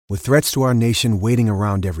With threats to our nation waiting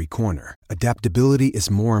around every corner, adaptability is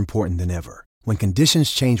more important than ever. When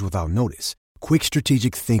conditions change without notice, quick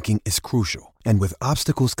strategic thinking is crucial. And with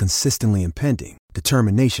obstacles consistently impending,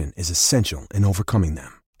 determination is essential in overcoming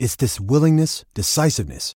them. It's this willingness,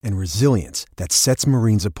 decisiveness, and resilience that sets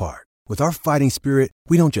Marines apart. With our fighting spirit,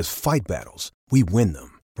 we don't just fight battles, we win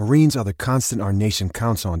them. Marines are the constant our nation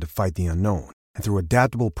counts on to fight the unknown. And through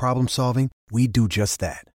adaptable problem solving, we do just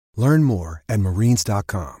that. Learn more at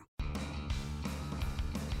marines.com.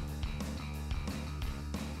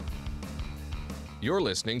 You're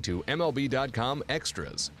listening to MLB.com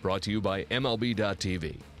Extras, brought to you by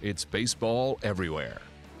MLB.tv. It's baseball everywhere.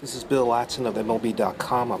 This is Bill Latson of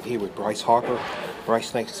MLB.com. I'm here with Bryce Harper.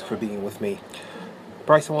 Bryce, thanks for being with me.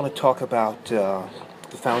 Bryce, I want to talk about the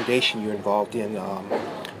foundation you're involved in,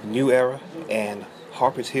 New Era and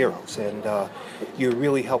Harper's Heroes. And you're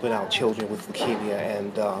really helping out children with leukemia.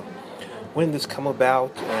 And when did this come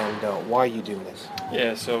about, and why are you doing this?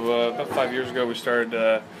 Yeah, so about 5 years ago we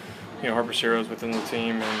started Harper's Heroes within the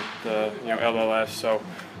team and the LLS. So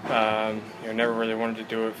never really wanted to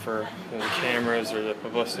do it for the cameras or the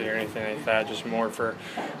publicity or anything like that. Just more for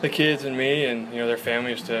the kids and me and their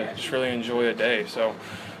families to just really enjoy a day. So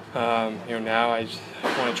now I just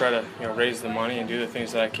want to try to raise the money and do the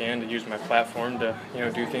things that I can to use my platform to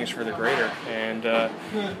do things for the greater and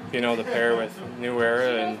being able to pair with New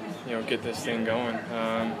Era and get this thing going.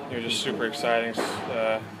 Just super exciting.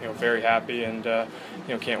 Very happy and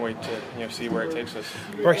can't wait to see where it takes us.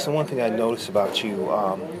 Bryce, the one thing I noticed about you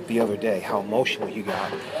the other day, how emotional you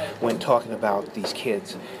got when talking about these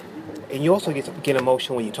kids, and you also get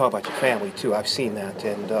emotional when you talk about your family too. I've seen that,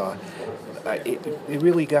 and it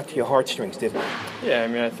really got to your heartstrings, didn't it? Yeah, I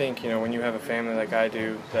mean, I think, when you have a family like I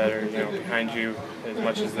do that are, behind you as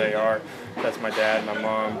much as they are, that's my dad, my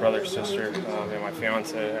mom, brother, sister, my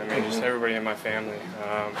fiance, I mean, just everybody in my family,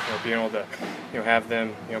 being able to, have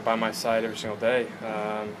them, by my side every single day,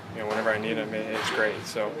 whenever I need them, it's great.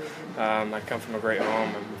 So I come from a great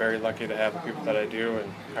home. I'm very lucky to have the people that I do,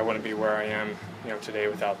 and I wouldn't be where I am, today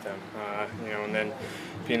without them, and then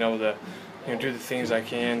being able to do the things I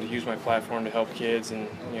can to use my platform to help kids, and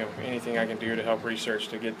anything I can do to help research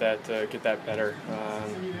to get that better,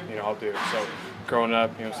 I'll do. So growing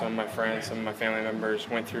up, some of my friends, some of my family members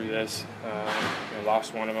went through this,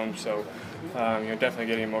 lost one of them. So definitely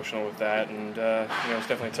getting emotional with that, and it's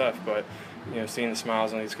definitely tough. But seeing the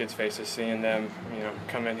smiles on these kids' faces, seeing them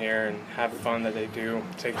come in here and have the fun that they do,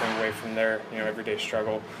 take them away from their everyday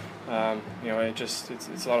struggle. It's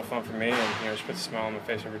a lot of fun for me, and just puts a smile on my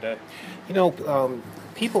face every day.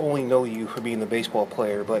 People only know you for being a baseball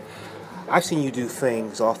player, but I've seen you do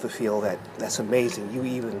things off the field that's amazing. You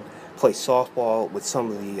even play softball with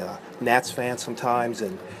some of the Nats fans sometimes,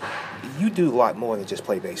 and you do a lot more than just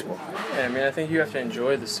play baseball. Yeah, I mean, I think you have to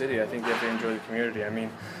enjoy the city. I think you have to enjoy the community. I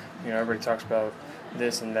mean, everybody talks about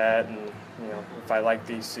this and that, and if I like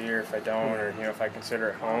DC or if I don't, or if I consider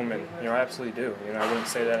it home, and I absolutely do. I wouldn't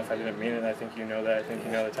say that if I didn't mean it. I think that. I think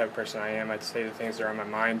the type of person I am. I'd say the things that are on my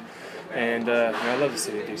mind, and I love the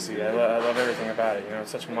city of DC. I love everything about it. It's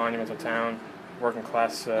such a monumental town, working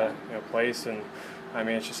class place, and I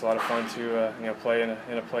mean, it's just a lot of fun to play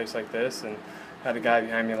in a place like this. And I had a guy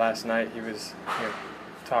behind me last night. He was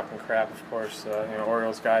talking crap, of course,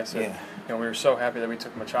 Orioles guy. So we were so happy that we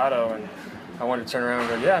took Machado, and I wanted to turn around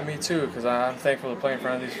and go, yeah, me too, because I'm thankful to play in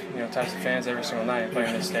front of these types of fans every single night and play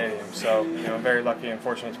in this stadium. So I'm very lucky and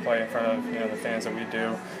fortunate to play in front of the fans that we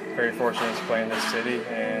do. Very fortunate to play in this city,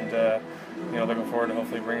 and looking forward to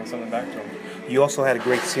hopefully bringing something back to them. You also had a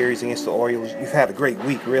great series against the Orioles. You've had a great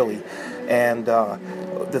week, really. And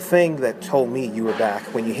the thing that told me you were back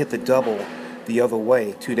when you hit the double the other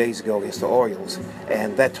way 2 days ago against the Orioles,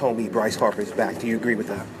 and that told me Bryce Harper is back. Do you agree with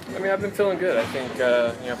that? I mean, I've been feeling good. I think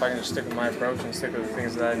if I can just stick with my approach and stick with the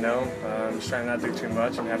things that I know, just try to not do too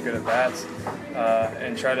much and have good at bats,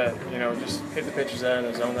 and try to just hit the pitches out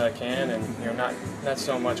in the zone that I can, and not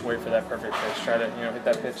so much wait for that perfect pitch. Try to hit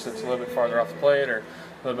that pitch that's a little bit farther off the plate or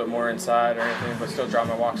a little bit more inside or anything, but still drop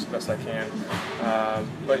my walks the best I can.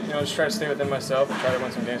 But just try to stay within myself and try to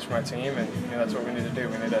win some games for my team, and that's what we need to do.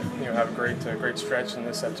 We need to have a great stretch in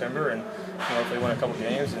this September, and hopefully win a couple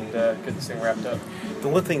games and get this thing wrapped up. The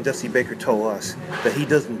one thing Dusty Baker told us, that he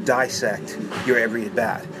doesn't dissect your every at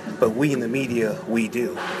bat, but we in the media, we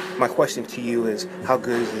do. My question to you is, how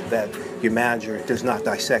good is it that your manager does not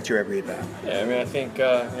dissect your every at bat? Yeah, I mean, I think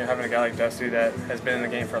having a guy like Dusty that has been in the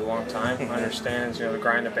game for a long time, understands the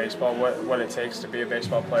grind of baseball, what it takes to be a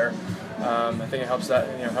baseball player. I think it helps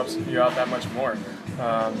you out that much more.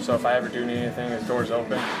 So if I ever do need anything, his door's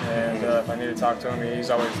open, and if I need to talk to him, he's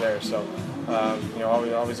always there. So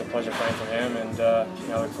Always a pleasure playing for him, and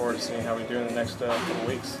I look forward to seeing how we do in the next couple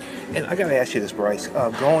weeks. And I got to ask you this, Bryce.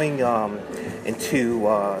 Going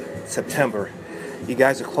into September, you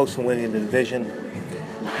guys are close to winning the division.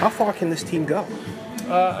 How far can this team go?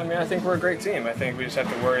 I think we're a great team. I think we just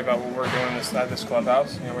have to worry about what we're doing at this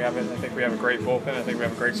clubhouse. I think we have a great bullpen. I think we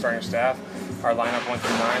have a great starting staff. Our lineup 1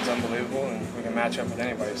 through 9 is unbelievable, and we can match up with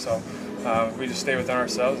anybody. So we just stay within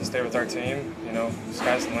ourselves and stay with our team. The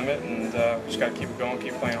sky's the limit, and just got to keep it going,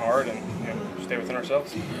 keep playing hard, and stay within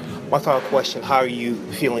ourselves. My final question: how are you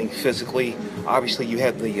feeling physically? Obviously, you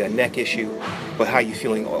had the neck issue, but how are you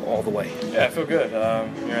feeling all the way? Yeah, I feel good.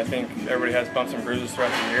 I think everybody has bumps and bruises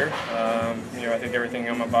throughout the year. I think everything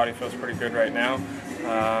on my body feels pretty good right now.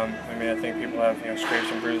 I think people have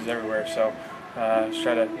scrapes and bruises everywhere. So just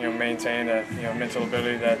try to maintain a mental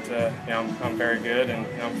ability that I'm very good and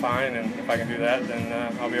I'm fine. And if I can do that, then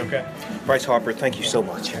I'll be okay. Bryce Harper, thank you so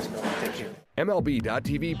much. Thank you.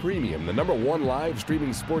 MLB.tv Premium, the #1 live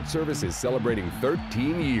streaming sports service, is celebrating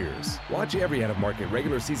 13 years. Watch every out-of-market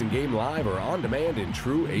regular season game live or on demand in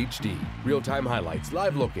true HD. Real-time highlights,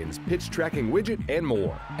 live look-ins, pitch tracking widget, and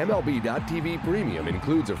more. MLB.tv Premium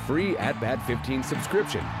includes a free At-Bat 15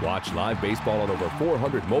 subscription. Watch live baseball on over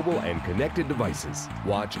 400 mobile and connected devices.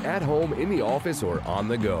 Watch at home, in the office, or on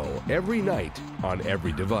the go every night on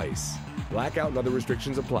every device. Blackout and other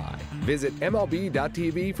restrictions apply. Visit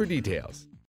MLB.tv for details.